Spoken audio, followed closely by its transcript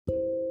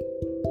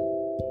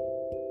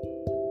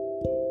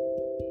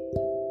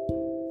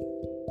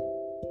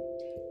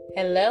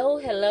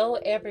Hello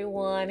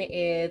everyone.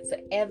 It's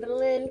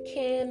Evelyn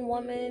Kin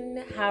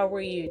Woman. How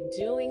are you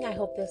doing? I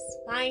hope this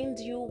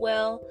finds you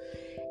well.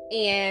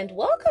 And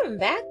welcome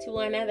back to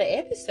another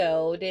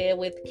episode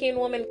with Kin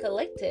Woman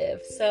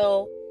Collective.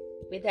 So,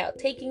 without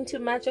taking too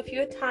much of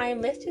your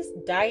time, let's just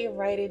dive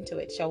right into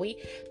it, shall we?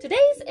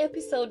 Today's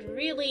episode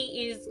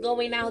really is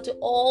going out to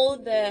all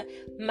the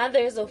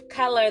mothers of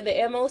color, the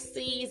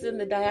MOCs and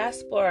the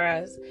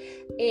diasporas.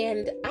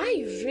 And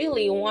I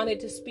really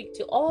wanted to speak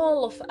to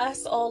all of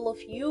us, all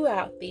of you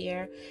out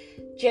there,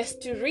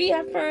 just to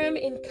reaffirm,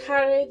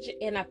 encourage,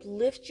 and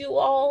uplift you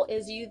all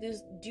as you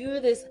do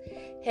this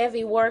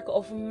heavy work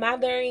of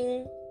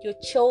mothering your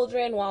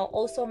children while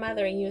also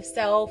mothering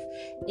yourself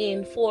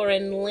in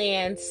foreign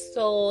lands.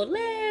 So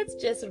let's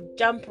just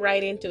jump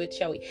right into it,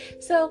 shall we?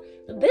 So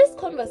this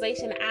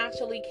conversation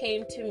actually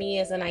came to me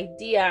as an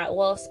idea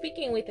while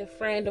speaking with a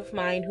friend of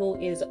mine who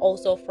is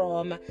also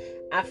from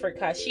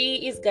Africa.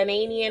 She is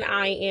Ghanaian,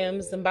 I am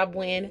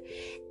Zimbabwean,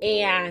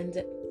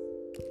 and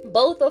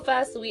both of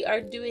us, we are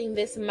doing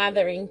this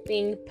mothering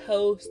thing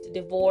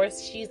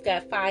post-divorce. She's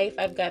got 5,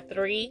 I've got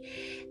 3,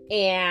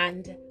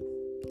 and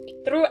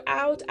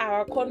throughout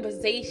our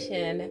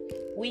conversation,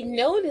 we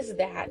noticed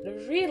that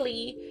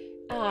really,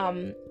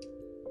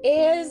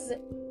 as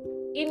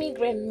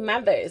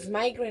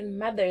migrant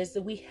mothers,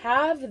 we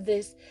have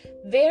this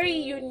very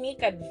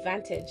unique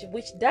advantage,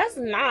 which does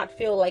not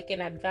feel like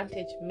an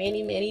advantage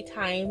many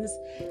times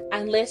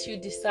unless you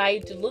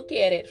decide to look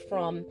at it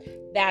from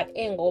that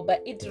angle.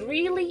 But it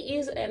really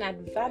is an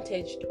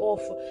advantage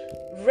of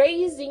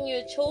raising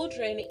your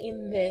children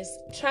in this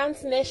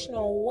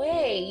transnational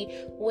way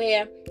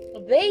where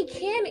they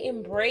can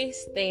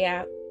embrace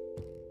their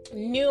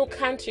new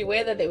country,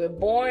 whether they were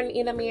born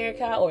in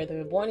America or they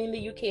were born in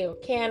the UK or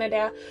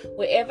Canada,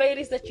 wherever it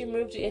is that you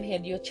moved to and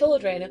had your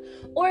children,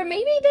 or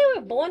maybe they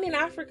were born in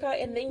Africa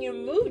and then you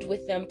moved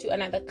with them to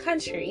another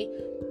country.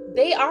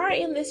 They are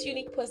in this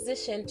unique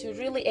position to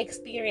really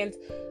experience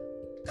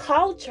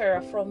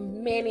culture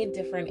from many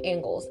different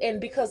angles.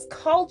 And because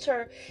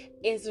culture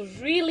is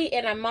really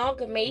an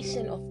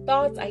amalgamation of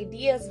thoughts,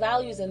 ideas,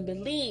 values, and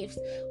beliefs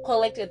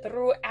collected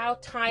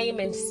throughout time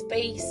and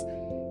space,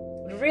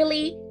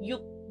 really you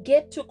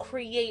get to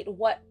create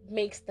what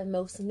makes the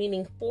most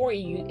meaning for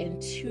you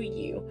and to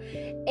you.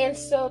 And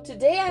so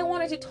today I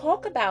wanted to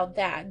talk about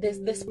that,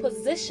 this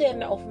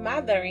position of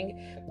mothering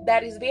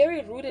that is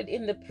very rooted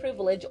in the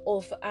privilege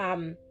of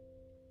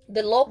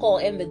the local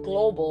and the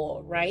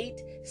global, right?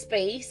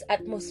 Space,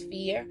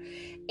 atmosphere.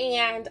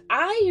 And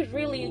I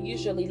really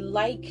usually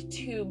like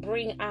to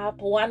bring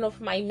up one of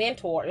my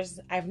mentors.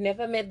 I've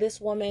never met this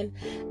woman.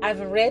 I've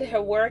read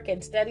her work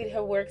and studied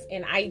her works,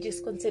 and I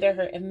just consider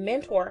her a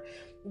mentor.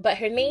 But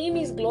her name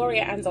is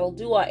Gloria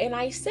Anzaldúa, and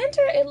I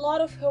center a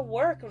lot of her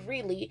work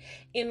really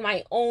in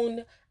my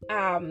own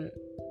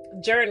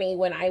journey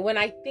when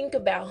I think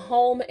about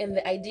home and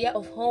the idea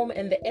of home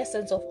and the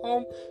essence of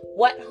home,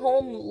 what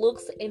home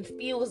looks and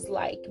feels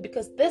like,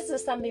 because this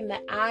is something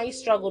that I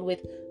struggled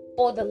with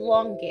for the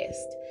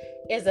longest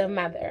as a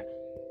mother.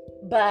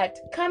 But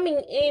coming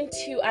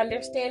into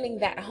understanding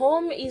that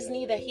home is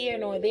neither here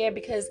nor there,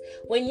 because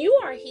when you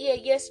are here,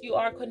 yes, you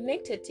are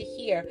connected to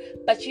here,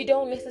 but you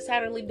don't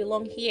necessarily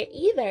belong here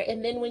either.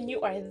 And then when you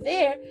are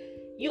there,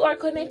 you are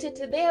connected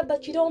to there,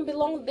 but you don't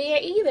belong there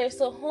either.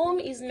 So home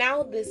is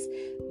now this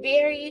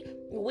very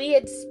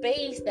weird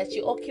space that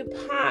you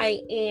occupy,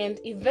 and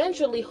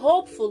eventually,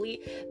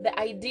 hopefully, the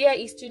idea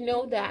is to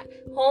know that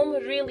home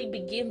really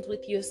begins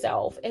with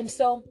yourself. And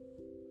so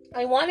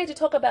I wanted to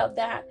talk about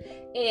that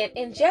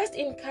and just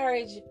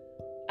encourage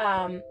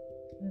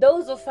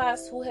those of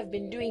us who have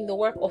been doing the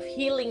work of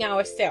healing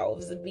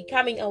ourselves,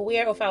 becoming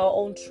aware of our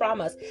own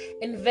traumas,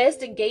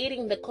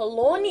 investigating the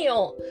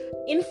colonial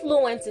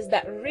influences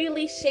that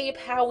really shape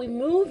how we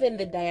move in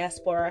the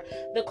diaspora,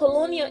 the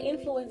colonial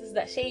influences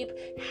that shape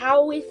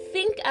how we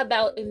think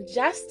about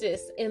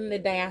injustice in the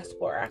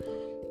diaspora,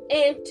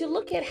 and to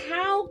look at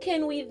how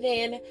can we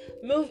then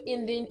move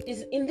in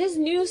these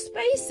new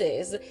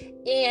spaces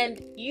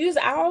and use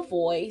our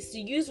voice,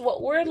 use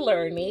what we're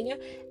learning,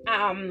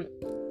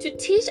 to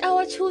teach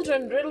our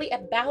children really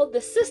about the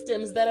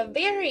systems that are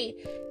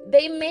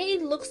they may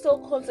look so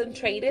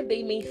concentrated,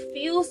 they may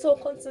feel so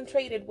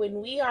concentrated when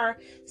we are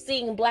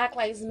seeing Black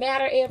Lives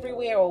Matter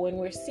everywhere, or when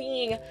we're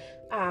seeing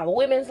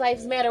Women's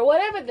Lives Matter,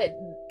 whatever the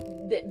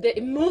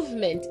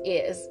movement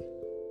is.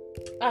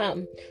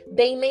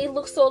 They may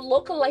look so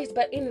localized,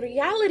 but in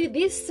reality,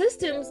 these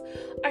systems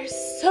are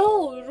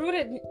so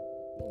rooted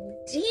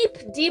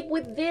deep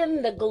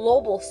within the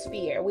global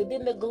sphere,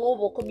 within the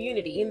global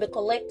community, in the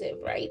collective,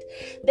 right?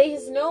 There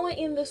is nowhere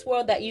in this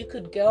world that you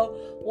could go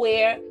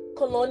where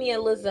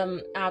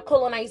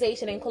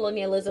colonization and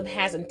colonialism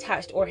hasn't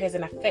touched or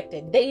hasn't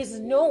affected. There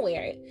is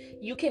nowhere.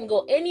 You can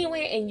go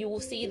anywhere and you will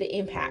see the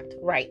impact,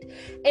 right?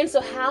 And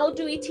so how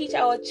do we teach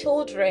our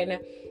children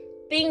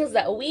things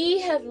that we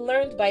have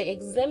learned by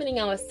examining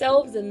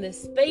ourselves in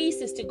this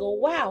space is to go,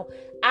 wow,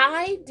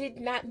 I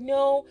did not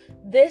know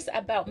this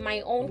about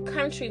my own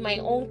country, my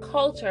own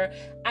culture,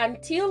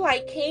 until I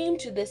came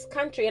to this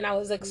country and I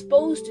was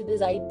exposed to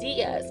these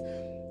ideas.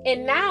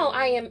 And now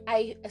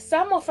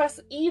some of us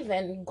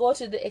even go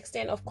to the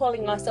extent of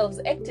calling ourselves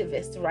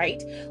activists,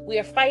 right? We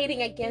are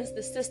fighting against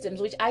the systems,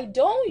 which I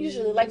don't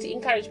usually like to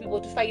encourage people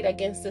to fight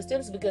against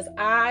systems, because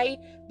I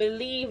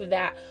believe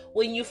that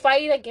when you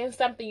fight against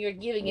something, you're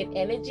giving it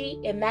energy,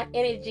 and that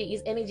energy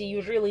is energy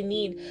you really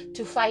need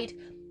to fight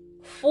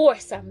for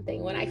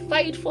something. When I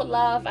fight for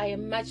love, I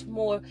am much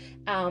more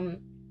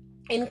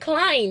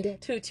inclined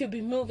to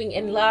be moving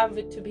in love,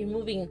 to be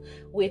moving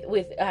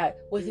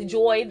with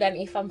joy, than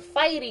if I'm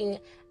fighting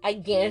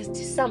against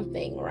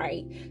something,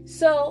 right?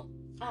 So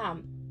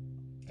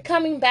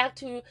coming back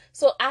to,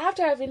 so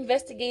after I've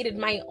investigated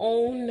my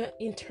own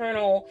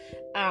internal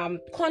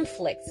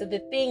conflicts, so the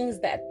things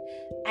that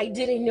I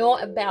didn't know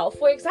about.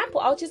 For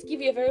example, I'll just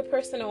give you a very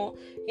personal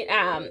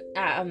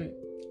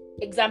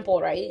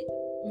example, right?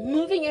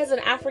 Moving as an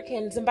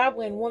African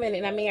Zimbabwean woman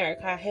in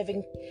America,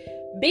 having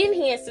been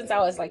here since I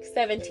was like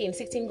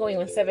 16 going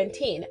on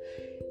 17,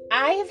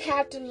 I have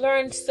had to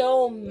learn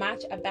so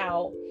much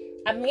about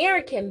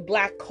American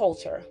Black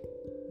culture,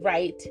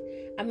 right?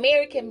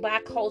 American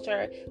Black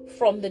culture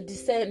from the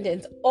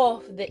descendants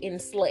of the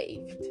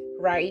enslaved,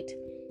 right?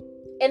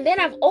 And then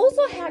I've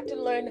also had to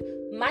learn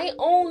my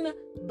own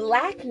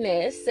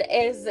Blackness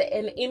as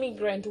an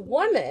immigrant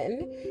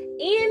woman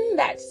in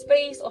that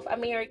space of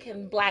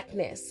American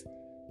Blackness,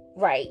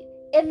 right?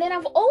 And then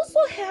I've also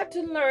had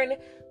to learn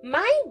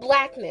my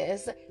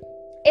Blackness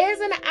as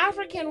an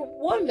African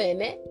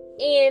woman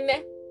in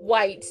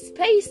white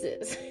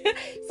spaces.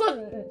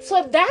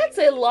 so that's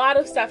a lot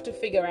of stuff to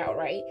figure out,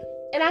 right?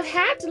 And I've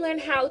had to learn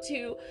how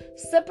to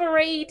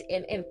separate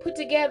and put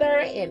together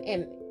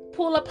and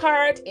pull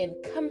apart and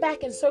come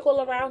back and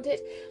circle around it.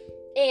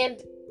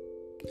 And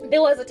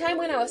there was a time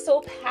when I was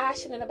so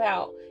passionate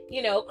about,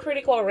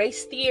 critical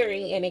race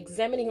theory and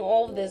examining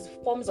all of these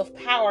forms of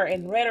power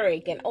and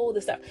rhetoric and all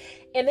this stuff.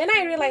 And then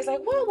I realized,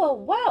 like,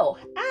 whoa,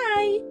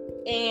 I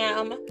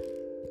am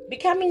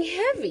becoming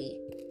heavy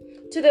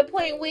to the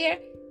point where,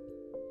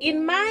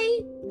 in my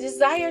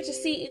desire to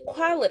see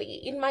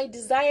equality, in my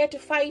desire to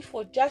fight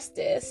for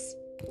justice,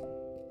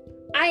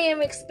 I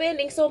am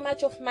expending so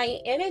much of my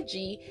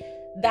energy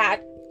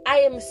that I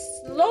am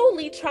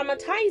slowly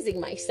traumatizing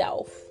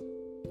myself.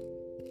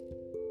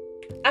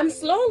 I'm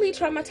slowly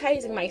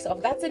traumatizing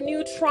myself. That's a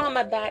new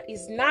trauma that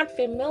is not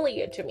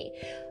familiar to me.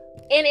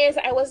 And as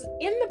I was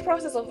in the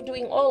process of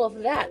doing all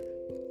of that,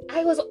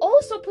 I was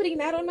also putting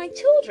that on my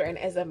children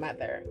as a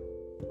mother.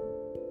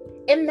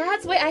 And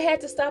that's where I had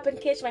to stop and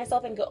catch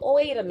myself and go, oh,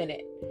 wait a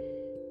minute.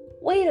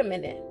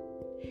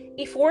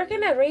 If we're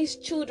going to raise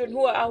children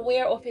who are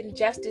aware of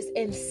injustice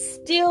and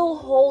still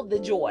hold the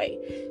joy,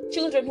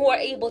 children who are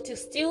able to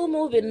still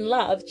move in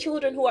love,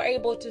 children who are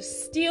able to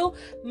still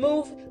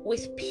move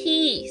with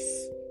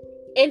peace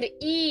and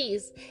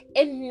ease,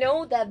 and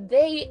know that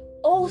they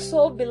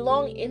also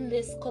belong in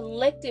this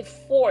collective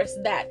force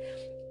that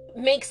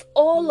makes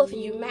all of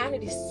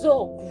humanity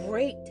so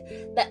great,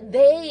 that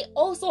they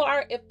also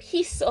are a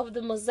piece of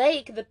the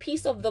mosaic, the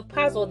piece of the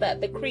puzzle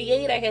that the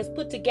Creator has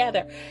put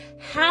together.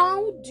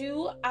 How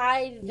do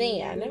I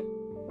then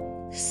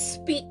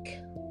speak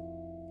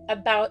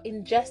about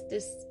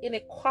injustice,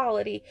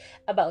 inequality,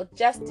 about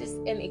justice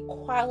and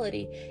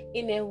equality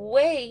in a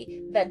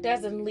way that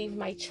doesn't leave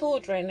my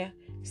children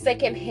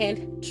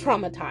secondhand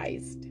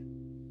traumatized?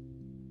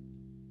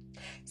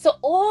 So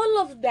all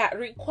of that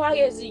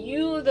requires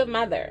you, the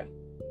mother,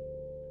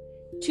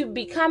 to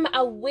become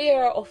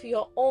aware of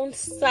your own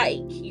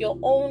psyche, your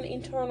own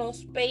internal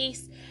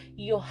space,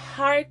 your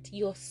heart,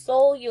 your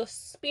soul, your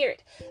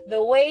spirit,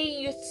 the way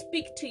you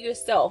speak to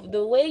yourself,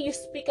 the way you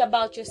speak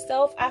about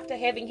yourself after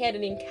having had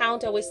an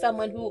encounter with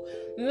someone who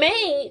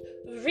may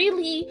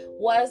really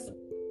was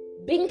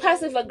being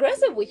passive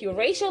aggressive with you,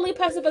 racially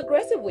passive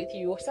aggressive with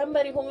you, or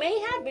somebody who may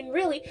have been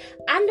really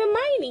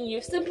undermining you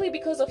simply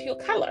because of your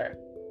color,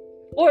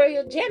 or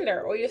your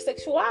gender, or your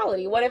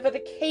sexuality, whatever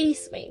the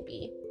case may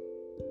be.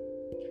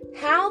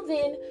 How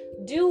then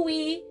do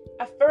we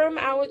affirm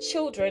our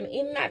children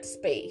in that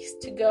space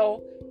to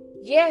go,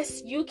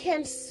 yes, you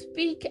can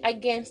speak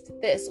against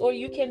this, or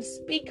you can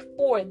speak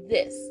for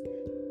this,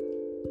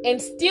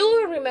 and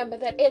still remember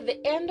that at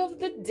the end of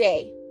the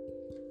day,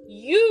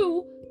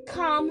 you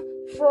come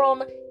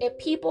from a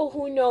people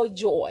who know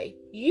joy.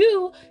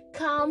 You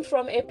come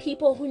from a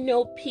people who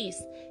know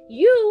peace.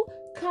 You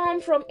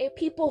come from a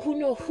people who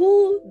know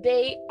who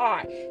they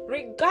are,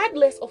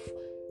 regardless of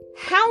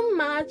how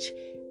much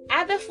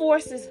other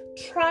forces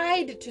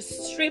tried to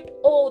strip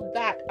all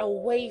that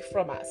away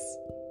from us.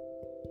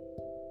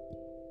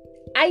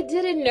 I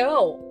didn't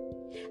know.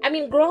 I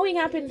mean, growing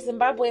up in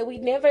Zimbabwe, we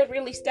never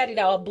really studied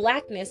our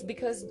Blackness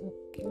because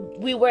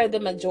we were the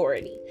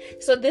majority.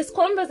 So this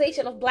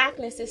conversation of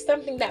blackness is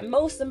something that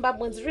most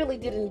Zimbabweans really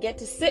didn't get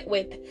to sit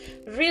with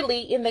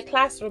really in the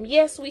classroom.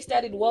 Yes, we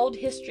studied world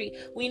history,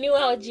 we knew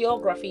our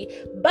geography,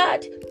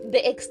 but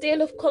the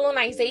extent of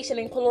colonization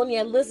and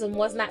colonialism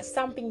was not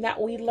something that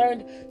we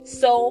learned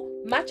so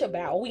much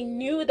about. We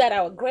knew that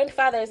our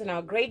grandfathers and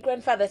our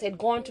great-grandfathers had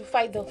gone to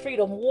fight the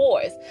freedom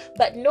wars,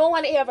 but no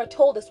one ever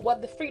told us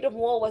what the freedom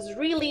war was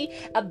really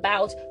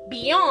about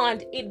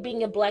beyond it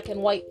being a black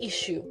and white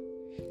issue.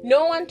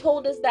 No one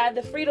told us that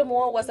the Freedom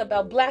War was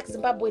about Black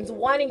Zimbabweans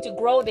wanting to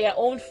grow their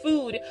own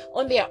food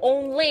on their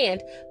own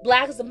land,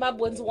 Black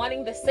Zimbabweans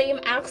wanting the same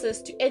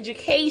access to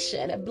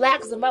education,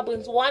 Black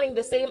Zimbabweans wanting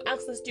the same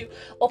access to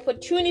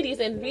opportunities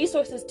and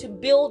resources to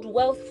build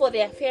wealth for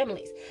their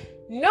families.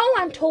 No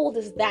one told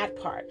us that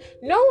part.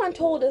 No one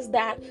told us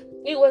that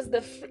it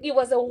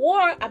was a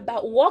war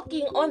about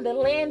walking on the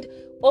land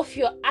of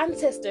your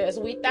ancestors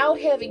without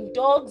having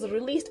dogs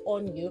released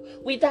on you,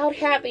 without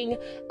having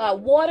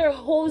water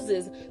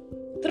hoses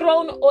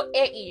thrown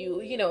at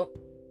you,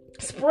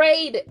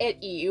 sprayed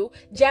at you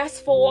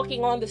just for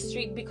walking on the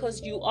street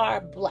because you are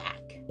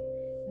black.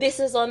 This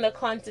is on the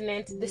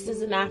continent. This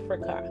is in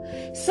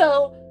Africa.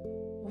 So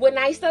when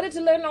I started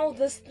to learn all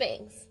these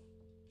things,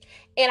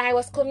 and I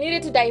was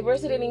committed to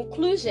diversity and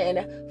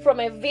inclusion from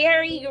a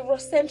very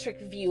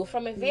Eurocentric view,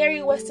 from a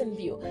very Western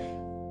view,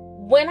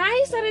 when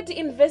I started to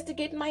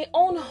investigate my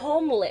own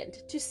homeland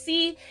to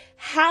see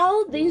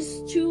how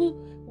these two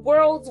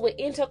worlds were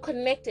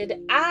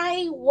interconnected,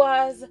 I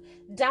was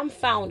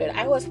dumbfounded.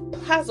 I was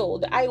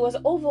puzzled. I was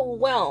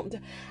overwhelmed.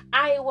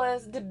 I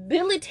was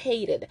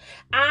debilitated.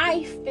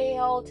 I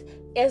felt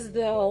as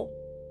though,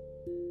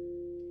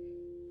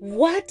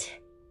 what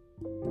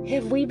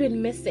have we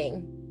been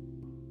missing?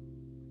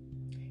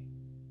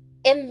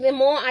 And the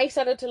more I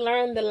started to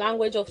learn the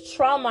language of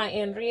trauma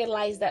and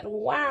realize that,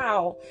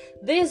 wow,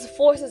 these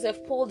forces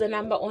have pulled a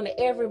number on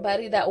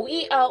everybody, that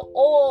we are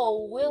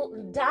all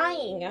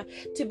dying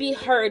to be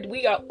heard.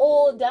 We are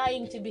all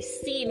dying to be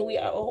seen. We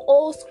are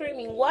all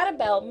screaming, what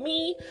about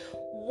me?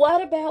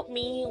 What about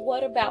me?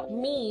 What about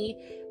me?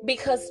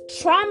 Because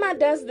trauma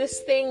does this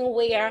thing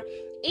where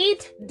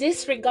it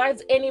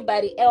disregards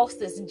anybody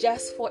else's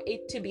just for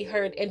it to be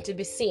heard and to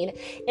be seen.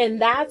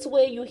 And that's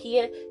where you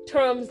hear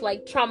terms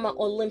like trauma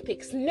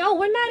Olympics. No,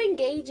 we're not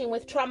engaging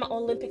with trauma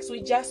Olympics.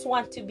 We just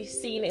want to be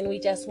seen and we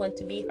just want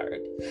to be heard.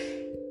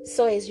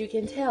 So as you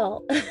can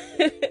tell,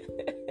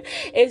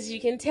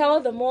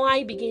 the more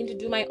I begin to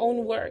do my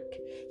own work,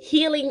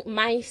 healing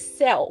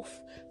myself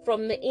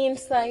from the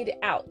inside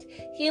out,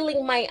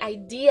 healing my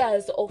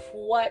ideas of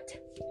what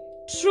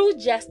true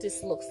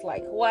justice looks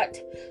like,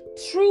 what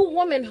true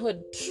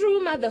womanhood,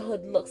 true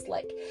motherhood looks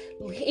like,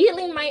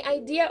 healing my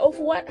idea of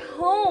what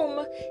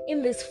home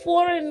in these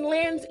foreign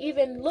lands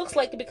even looks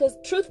like, because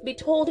truth be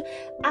told,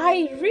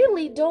 I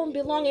really don't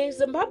belong in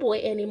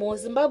Zimbabwe anymore.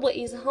 Zimbabwe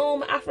is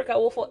home. Africa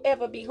will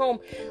forever be home.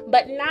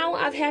 But now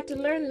I've had to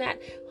learn that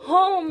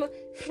home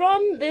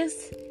from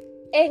this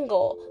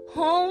angle,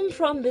 home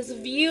from this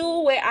view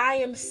where I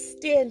am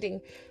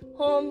standing,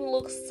 home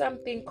looks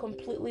something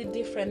completely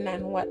different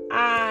than what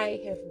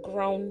I have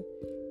grown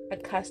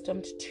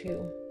accustomed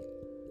to.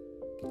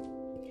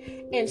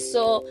 And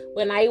so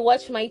when I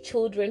watch my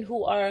children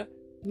who are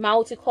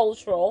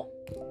multicultural,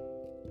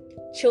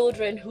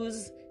 children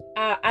whose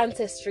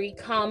ancestry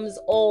comes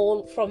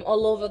from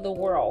all over the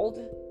world,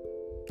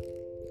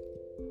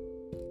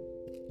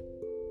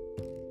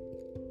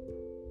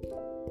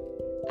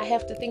 I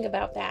have to think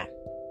about that.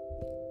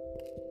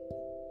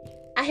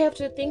 I have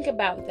to think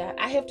about that.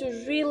 I have to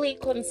really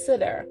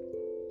consider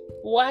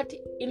what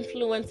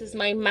influences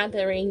my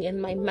mothering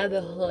and my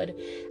motherhood.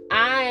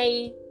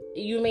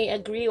 You may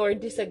agree or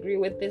disagree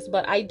with this,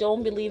 but I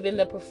don't believe in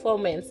the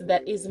performance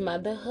that is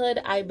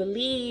motherhood. I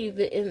believe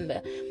in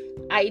the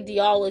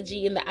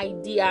ideology and the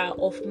idea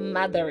of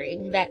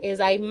mothering. That as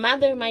I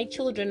mother my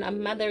children,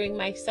 I'm mothering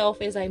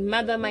myself. As I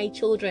mother my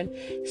children,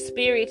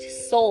 spirit,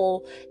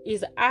 soul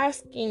is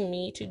asking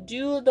me to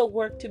do the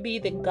work, to be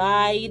the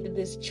guide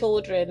these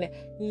children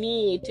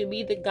need, to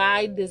be the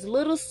guide these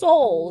little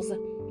souls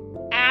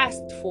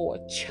asked for,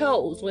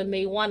 chose when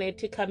they wanted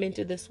to come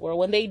into this world,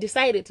 when they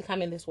decided to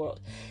come in this world.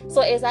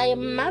 So as I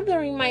am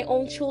mothering my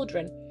own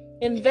children,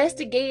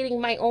 investigating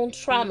my own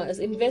traumas,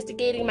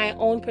 investigating my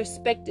own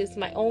perspectives,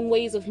 my own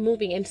ways of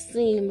moving and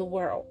seeing the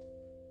world,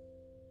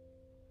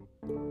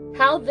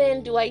 how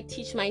then do I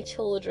teach my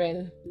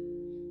children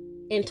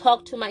and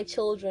talk to my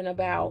children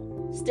about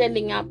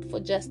standing up for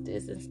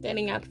justice and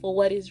standing up for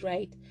what is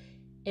right,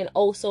 and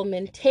also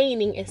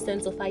maintaining a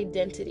sense of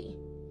identity,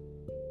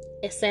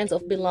 a sense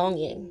of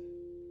belonging,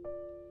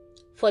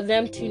 for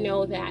them to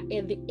know that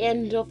at the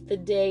end of the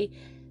day,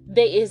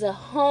 there is a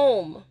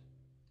home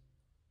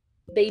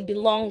they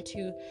belong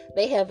to.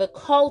 They have a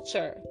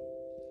culture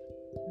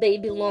they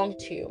belong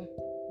to.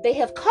 They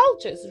have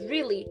cultures,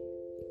 really,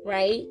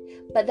 right?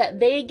 But that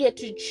they get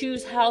to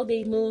choose how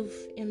they move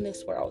in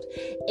this world.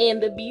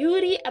 And the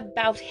beauty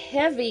about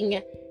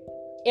having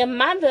A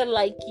mother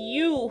like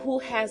you who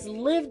has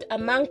lived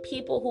among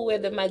people who were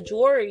the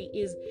majority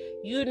is,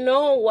 you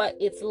know what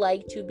it's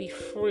like to be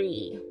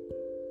free.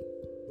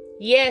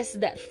 Yes,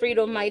 that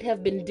freedom might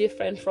have been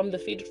different from the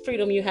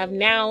freedom you have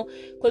now,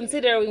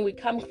 considering we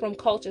come from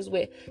cultures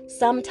where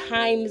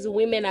sometimes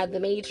women are the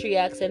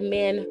matriarchs and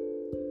men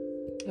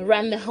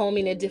run the home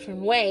in a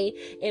different way,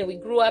 and we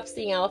grew up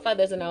seeing our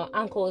fathers and our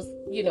uncles,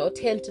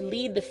 tend to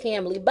lead the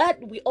family, but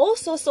we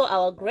also saw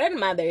our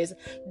grandmothers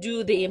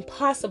do the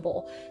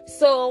impossible.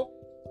 So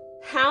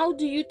how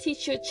do you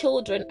teach your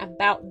children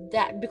about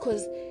that?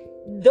 Because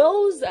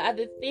those are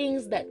the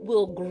things that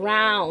will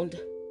ground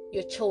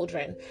your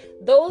children.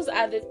 Those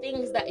are the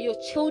things that your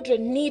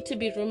children need to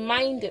be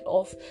reminded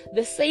of.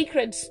 The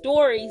sacred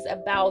stories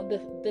about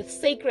the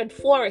sacred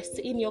forests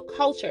in your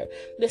culture,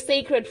 the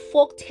sacred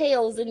folk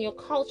tales in your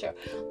culture,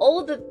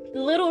 all the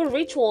little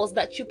rituals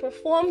that you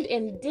performed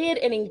and did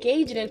and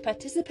engaged in and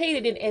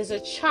participated in as a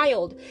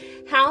child.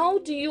 How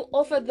do you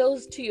offer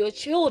those to your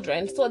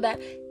children so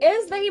that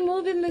as they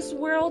move in this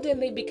world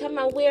and they become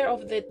aware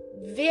of the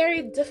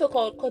very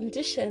difficult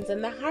conditions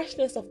and the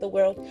harshness of the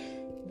world,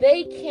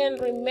 they can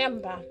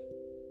remember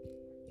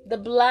the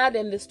blood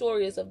and the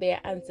stories of their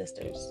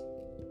ancestors?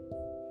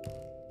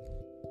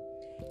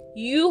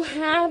 You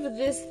have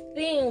this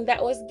thing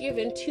that was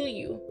given to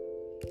you.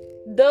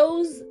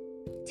 Those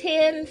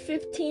 10,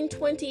 15,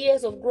 20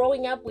 years of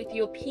growing up with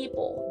your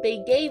people,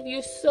 they gave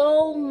you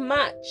so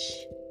much.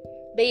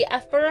 They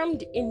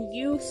affirmed in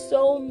you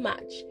so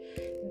much.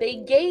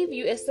 They gave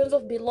you a sense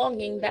of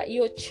belonging that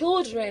your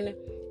children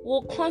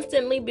will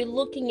constantly be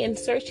looking and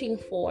searching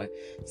for,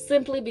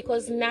 simply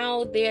because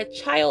now their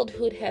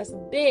childhood has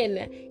been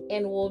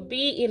and will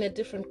be in a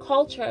different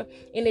culture,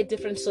 in a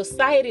different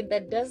society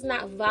that does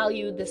not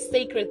value the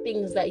sacred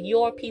things that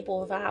your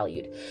people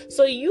valued.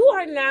 So you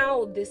are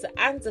now this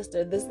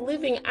ancestor, this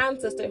living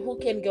ancestor who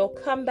can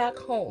come back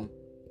home,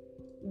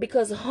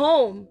 because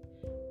home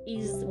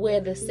is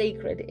where the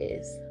sacred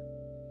is.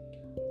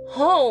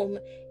 Home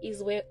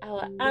is where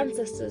our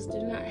ancestors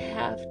do not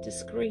have to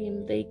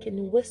scream. They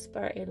can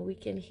whisper and we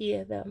can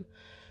hear them.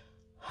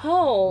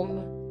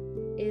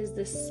 Home is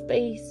the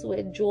space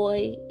where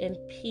joy and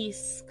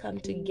peace come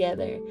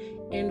together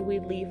and we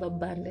live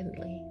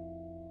abundantly.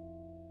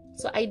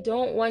 So I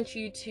don't want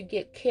you to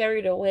get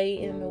carried away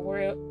in the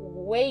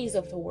ways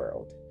of the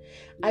world.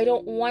 I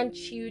don't want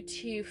you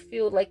to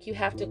feel like you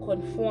have to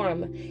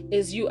conform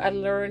as you are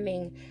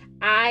learning.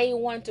 I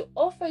want to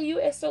offer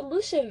you a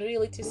solution,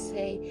 really, to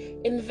say,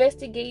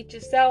 investigate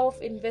yourself,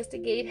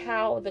 investigate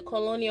how the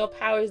colonial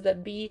powers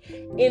that be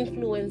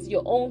influence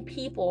your own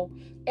people,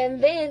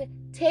 and then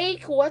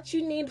take what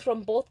you need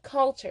from both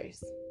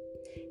cultures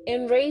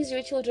and raise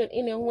your children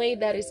in a way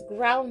that is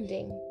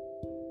grounding,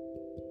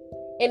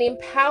 and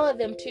empower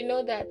them to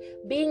know that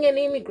being an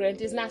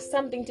immigrant is not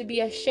something to be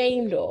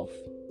ashamed of.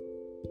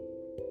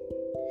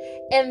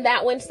 And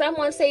that when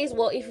someone says,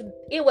 well, if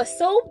it was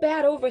so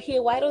bad over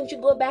here, why don't you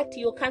go back to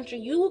your country?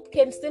 You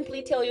can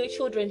simply tell your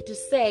children to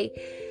say,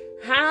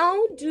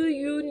 how do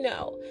you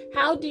know?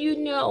 How do you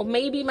know?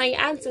 Maybe my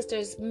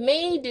ancestors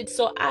made it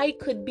so I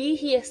could be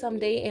here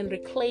someday and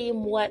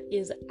reclaim what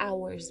is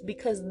ours.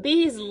 Because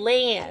these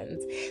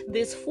lands,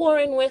 these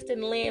foreign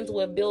Western lands,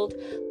 were built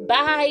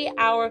by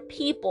our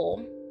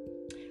people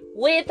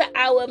with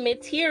our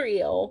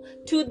material.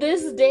 To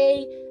this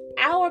day,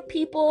 our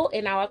people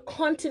and our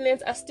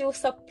continents are still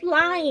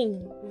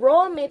supplying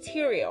raw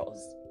materials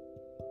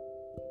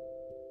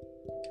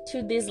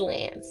to these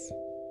lands,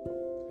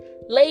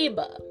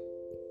 labor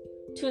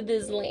to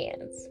these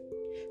lands.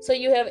 So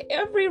you have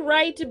every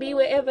right to be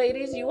wherever it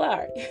is you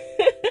are.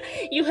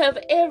 You have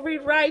every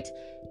right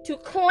to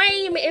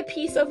claim a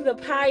piece of the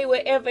pie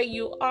wherever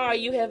you are.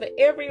 You have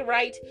every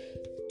right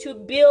to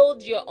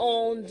build your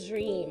own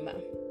dream,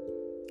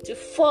 to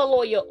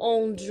follow your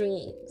own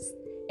dreams,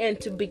 and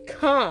to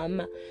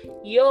become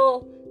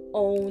your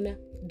own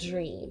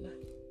dream.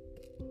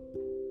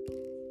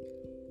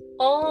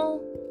 All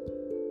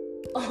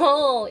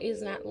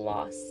is not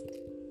lost.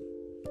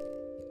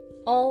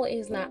 All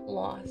is not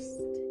lost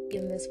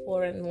in these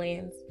foreign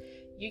lands.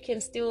 You can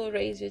still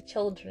raise your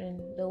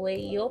children the way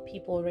your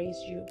people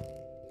raised you.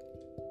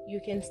 You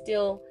can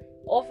still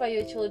offer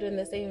your children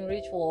the same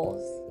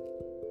rituals.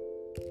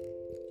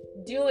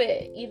 Do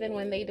it even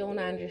when they don't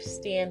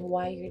understand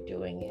why you're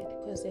doing it,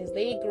 because as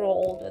they grow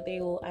older, they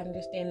will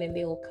understand and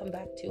they will come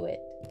back to it.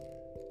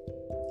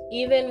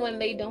 Even when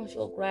they don't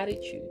show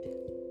gratitude,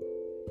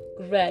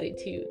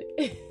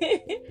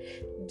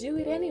 do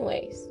it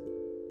anyways.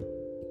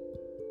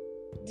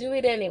 Do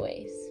it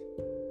anyways.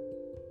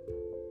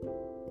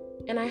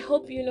 And I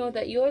hope you know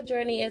that your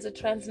journey as a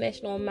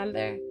transnational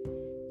mother,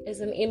 as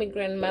an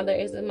immigrant mother,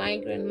 as a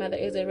migrant mother,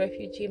 as a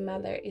refugee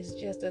mother is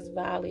just as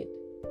valid.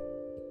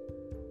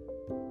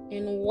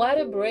 And what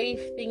a brave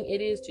thing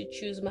it is to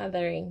choose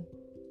mothering,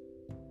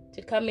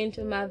 to come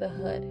into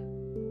motherhood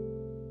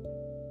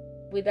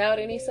without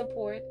any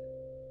support,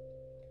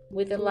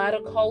 with a lot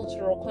of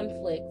cultural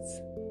conflicts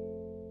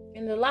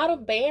and a lot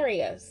of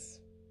barriers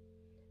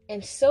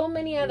and so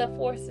many other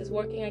forces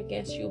working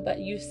against you, but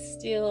you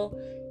still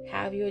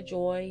have your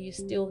joy. You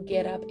still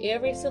get up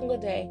every single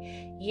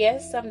day.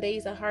 Yes, some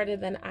days are harder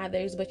than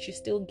others, but you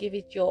still give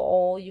it your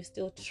all. You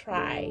still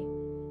try.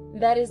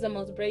 That is the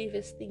most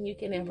bravest thing you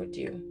can ever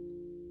do.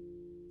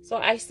 So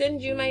I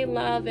send you my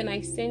love and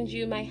I send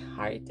you my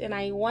heart. And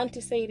I want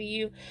to say to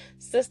you,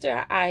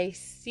 sister, I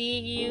see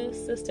you.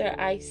 Sister,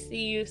 I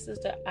see you.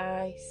 Sister,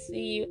 I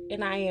see you.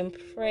 And I am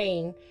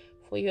praying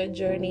for your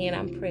journey, and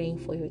I'm praying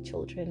for your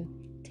children.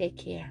 Take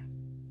care.